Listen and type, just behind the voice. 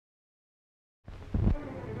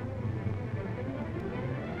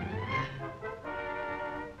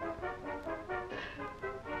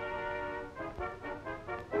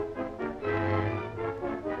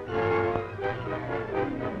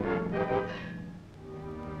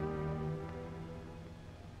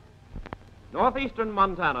Northeastern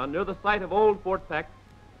Montana, near the site of old Fort Peck,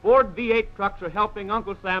 Ford V8 trucks are helping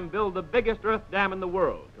Uncle Sam build the biggest earth dam in the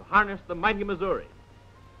world to harness the mighty Missouri.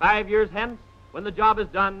 5 years hence, when the job is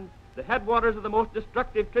done, the headwaters of the most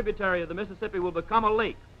destructive tributary of the Mississippi will become a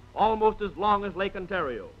lake, almost as long as Lake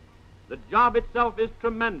Ontario. The job itself is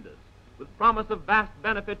tremendous, with promise of vast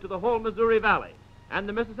benefit to the whole Missouri Valley and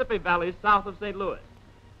the Mississippi valleys south of St. Louis.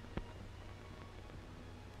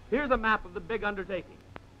 Here's a map of the big undertaking.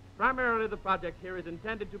 Primarily, the project here is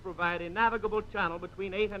intended to provide a navigable channel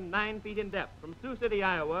between 8 and 9 feet in depth from Sioux City,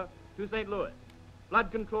 Iowa to St. Louis.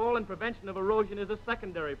 Flood control and prevention of erosion is a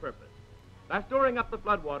secondary purpose. By storing up the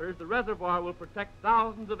floodwaters, the reservoir will protect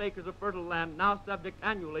thousands of acres of fertile land now subject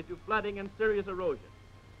annually to flooding and serious erosion.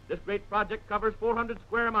 This great project covers 400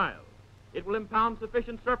 square miles. It will impound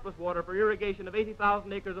sufficient surplus water for irrigation of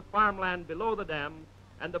 80,000 acres of farmland below the dam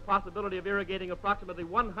and the possibility of irrigating approximately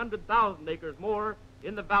 100,000 acres more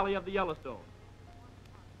in the valley of the Yellowstone.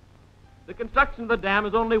 The construction of the dam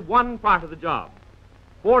is only one part of the job.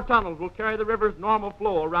 4 tunnels will carry the river's normal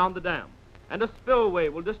flow around the dam, and a spillway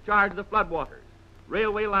will discharge the floodwaters.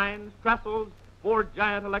 Railway lines, trestles, 4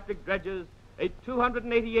 giant electric dredges, a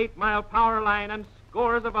 288-mile power line, and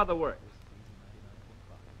scores of other works.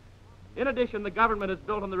 In addition, the government has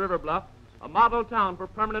built on the river bluff a model town for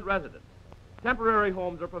permanent residents. Temporary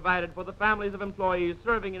homes are provided for the families of employees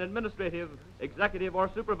serving in administrative, executive,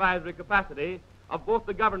 or supervisory capacity of both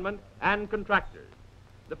the government and contractors.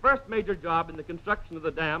 The first major job in the construction of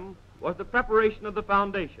the dam was the preparation of the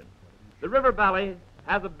foundation. The river valley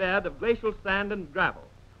has a bed of glacial sand and gravel,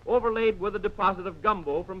 overlaid with a deposit of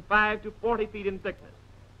gumbo from 5 to 40 feet in thickness.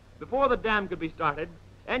 Before the dam could be started,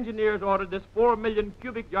 engineers ordered this 4 million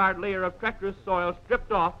cubic yard layer of treacherous soil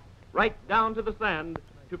stripped off right down to the sand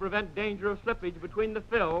to prevent danger of slippage between the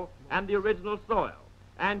fill and the original soil,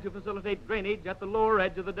 and to facilitate drainage at the lower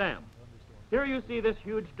edge of the dam. Here you see this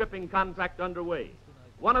huge stripping contract underway,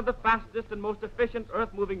 one of the fastest and most efficient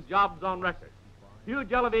earth-moving jobs on record.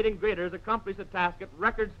 Huge elevating graders accomplish the task at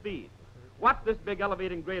record speed. Watch this big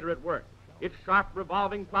elevating grader at work. Its sharp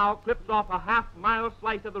revolving plow clips off a half-mile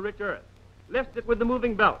slice of the rich earth, lifts it with the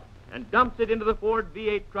moving belt, and dumps it into the Ford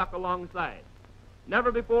V8 truck alongside.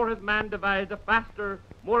 Never before has man devised a faster,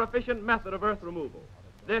 more efficient method of earth removal.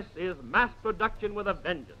 This is mass production with a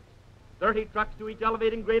vengeance. 30 trucks to each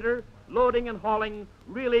elevating grader, loading and hauling,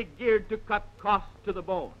 really geared to cut costs to the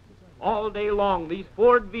bone. All day long, these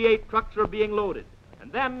Ford V8 trucks are being loaded,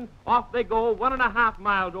 and then off they go 1.5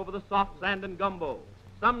 miles over the soft sand and gumbo,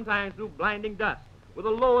 sometimes through blinding dust, with a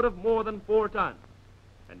load of more than 4 tons.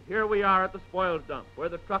 And here we are at the spoils dump, where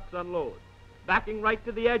the trucks unload, backing right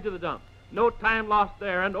to the edge of the dump. No time lost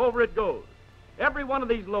there, and over it goes. Every one of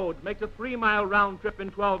these loads makes a 3-mile round trip in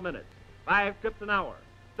 12 minutes, 5 trips an hour,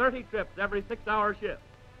 30 trips every 6-hour shift.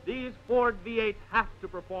 These Ford V8s have to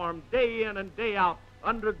perform day in and day out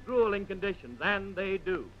under grueling conditions, and they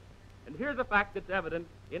do. And here's a fact that's evident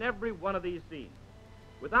in every one of these scenes.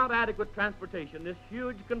 Without adequate transportation, this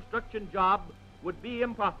huge construction job would be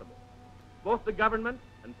impossible. Both the government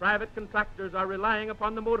and private contractors are relying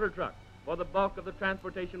upon the motor truck for the bulk of the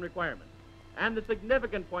transportation requirements. And the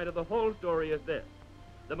significant point of the whole story is this: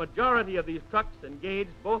 the majority of these trucks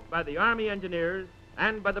engaged both by the Army engineers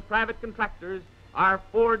and by the private contractors are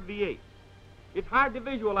Ford V8s. It's hard to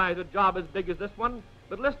visualize a job as big as this one,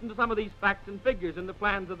 but listen to some of these facts and figures in the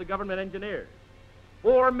plans of the government engineers.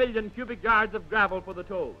 4 million cubic yards of gravel for the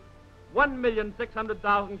tows,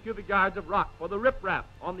 1,600,000 cubic yards of rock for the riprap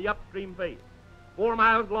on the upstream face, 4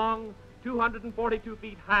 miles long, 242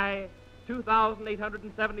 feet high,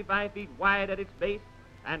 2,875 feet wide at its base,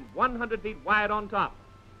 and 100 feet wide on top.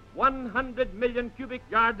 100 million cubic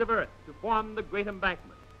yards of earth to form the Great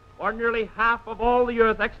Embankment, or nearly half of all the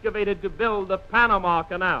earth excavated to build the Panama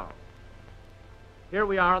Canal. Here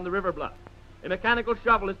we are on the river bluff. A mechanical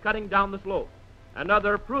shovel is cutting down the slope,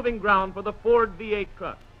 another proving ground for the Ford V8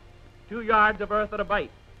 truck. 2 yards of earth at a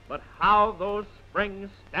bite, but how those springs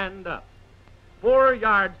stand up. 4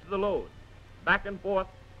 yards to the load, back and forth,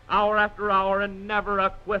 hour after hour, and never a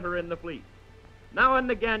quitter in the fleet. Now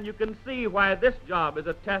and again you can see why this job is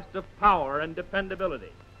a test of power and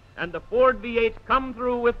dependability, and the Ford V8s come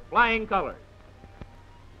through with flying colors.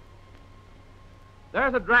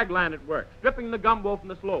 There's a drag line at work, stripping the gumbo from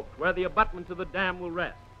the slopes where the abutments of the dam will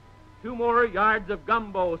rest. 2 more yards of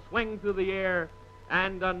gumbo swing through the air,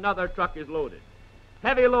 and another truck is loaded.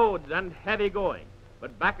 Heavy loads and heavy going,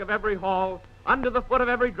 but back of every haul, under the foot of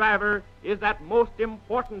every driver, is that most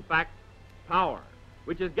important fact, power,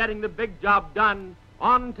 which is getting the big job done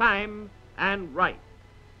on time and right.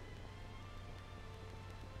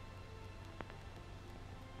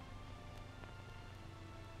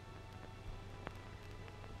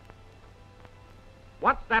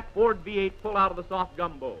 Watch that Ford V8 pull out of the soft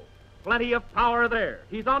gumbo. Plenty of power there.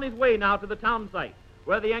 He's on his way now to the town site,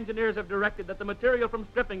 where the engineers have directed that the material from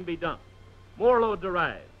stripping be dumped. More loads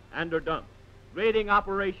arrive and are dumped. Grading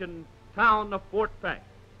operation, town of Fort Peck.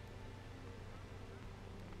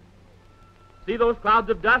 See those clouds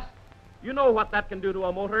of dust? You know what that can do to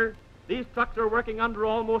a motor. These trucks are working under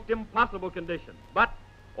almost impossible conditions, but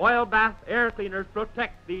oil bath air cleaners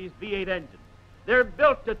protect these V8 engines. They're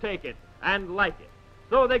built to take it and like it,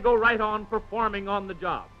 so they go right on performing on the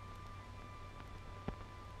job.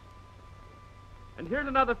 And here's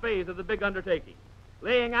another phase of the big undertaking,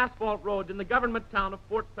 laying asphalt roads in the government town of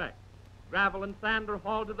Fort Peck. Gravel and sand are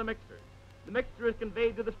hauled to the mixer. The mixture is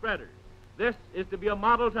conveyed to the spreaders. This is to be a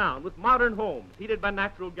model town with modern homes heated by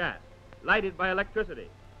natural gas, lighted by electricity,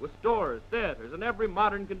 with stores, theaters, and every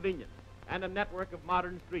modern convenience, and a network of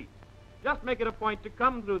modern streets. Just make it a point to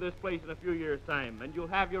come through this place in a few years' time, and you'll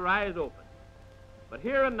have your eyes open. But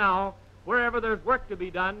here and now, wherever there's work to be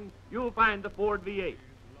done, you'll find the Ford V8,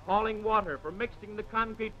 hauling water for mixing the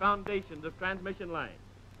concrete foundations of transmission lines,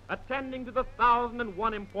 attending to the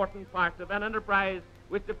 1,001 important parts of an enterprise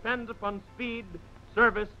which depends upon speed,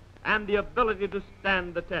 service, and the ability to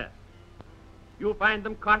stand the test. You'll find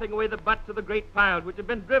them carting away the butts of the great piles which have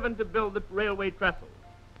been driven to build the railway trestles.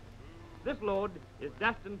 This load is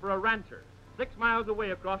destined for a rancher 6 miles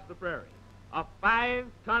away across the prairie, a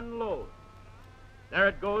 5-ton load. There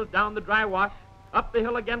it goes down the dry wash, up the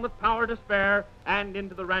hill again with power to spare, and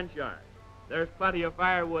into the ranch yard. There's plenty of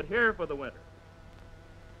firewood here for the winter.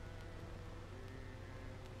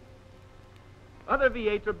 Other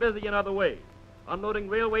V8s are busy in other ways, unloading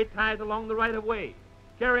railway ties along the right-of-way,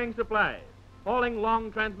 carrying supplies, hauling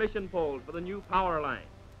long transmission poles for the new power line.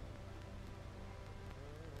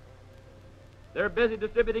 They're busy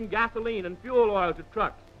distributing gasoline and fuel oil to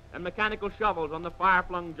trucks and mechanical shovels on the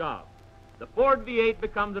far-flung job. The Ford V8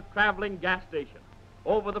 becomes a traveling gas station.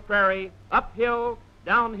 Over the prairie, uphill,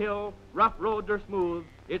 downhill, rough roads or smooth,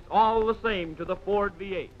 it's all the same to the Ford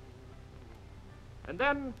V8. And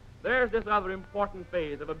then there's this other important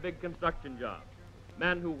phase of a big construction job.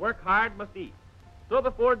 Men who work hard must eat. So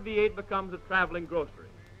the Ford V8 becomes a traveling grocery,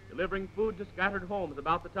 delivering food to scattered homes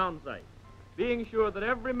about the town site, being sure that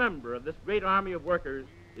every member of this great army of workers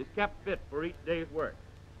is kept fit for each day's work.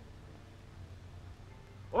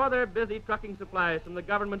 Or they're busy trucking supplies from the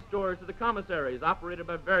government stores to the commissaries operated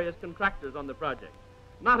by various contractors on the project.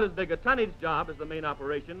 Not as big a tonnage job as the main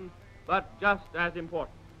operation, but just as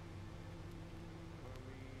important.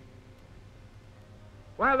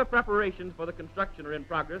 While the preparations for the construction are in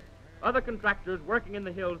progress, other contractors working in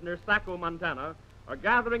the hills near Saco, Montana, are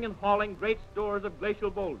gathering and hauling great stores of glacial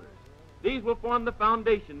boulders. These will form the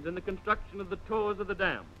foundations in the construction of the toes of the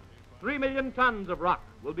dam. 3 million tons of rock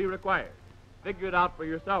will be required. Figure it out for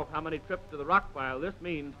yourself how many trips to the rock pile this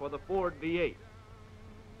means for the Ford V8.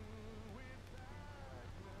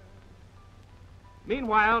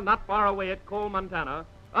 Meanwhile, not far away at Cole, Montana,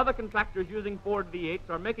 other contractors using Ford V8s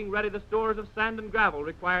are making ready the stores of sand and gravel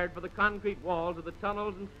required for the concrete walls of the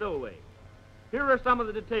tunnels and spillways. Here are some of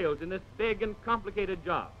the details in this big and complicated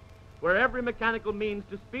job, where every mechanical means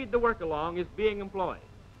to speed the work along is being employed.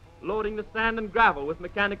 Loading the sand and gravel with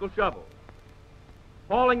mechanical shovels,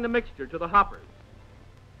 hauling the mixture to the hoppers,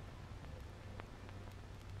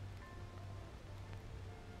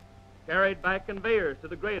 carried by conveyors to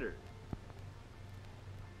the graders.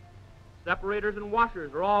 Separators and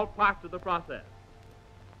washers are all parts of the process.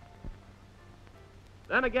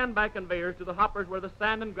 Then again by conveyors to the hoppers where the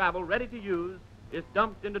sand and gravel ready to use is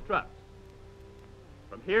dumped into trucks.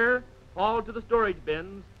 From here, hauled to the storage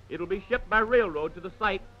bins, it'll be shipped by railroad to the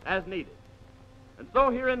site as needed. And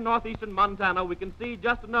so here in northeastern Montana, we can see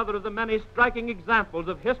just another of the many striking examples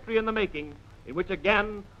of history in the making, in which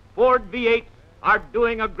again, Ford V8s are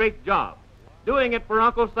doing a great job, doing it for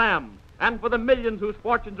Uncle Sam and for the millions whose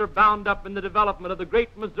fortunes are bound up in the development of the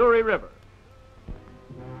great Missouri River.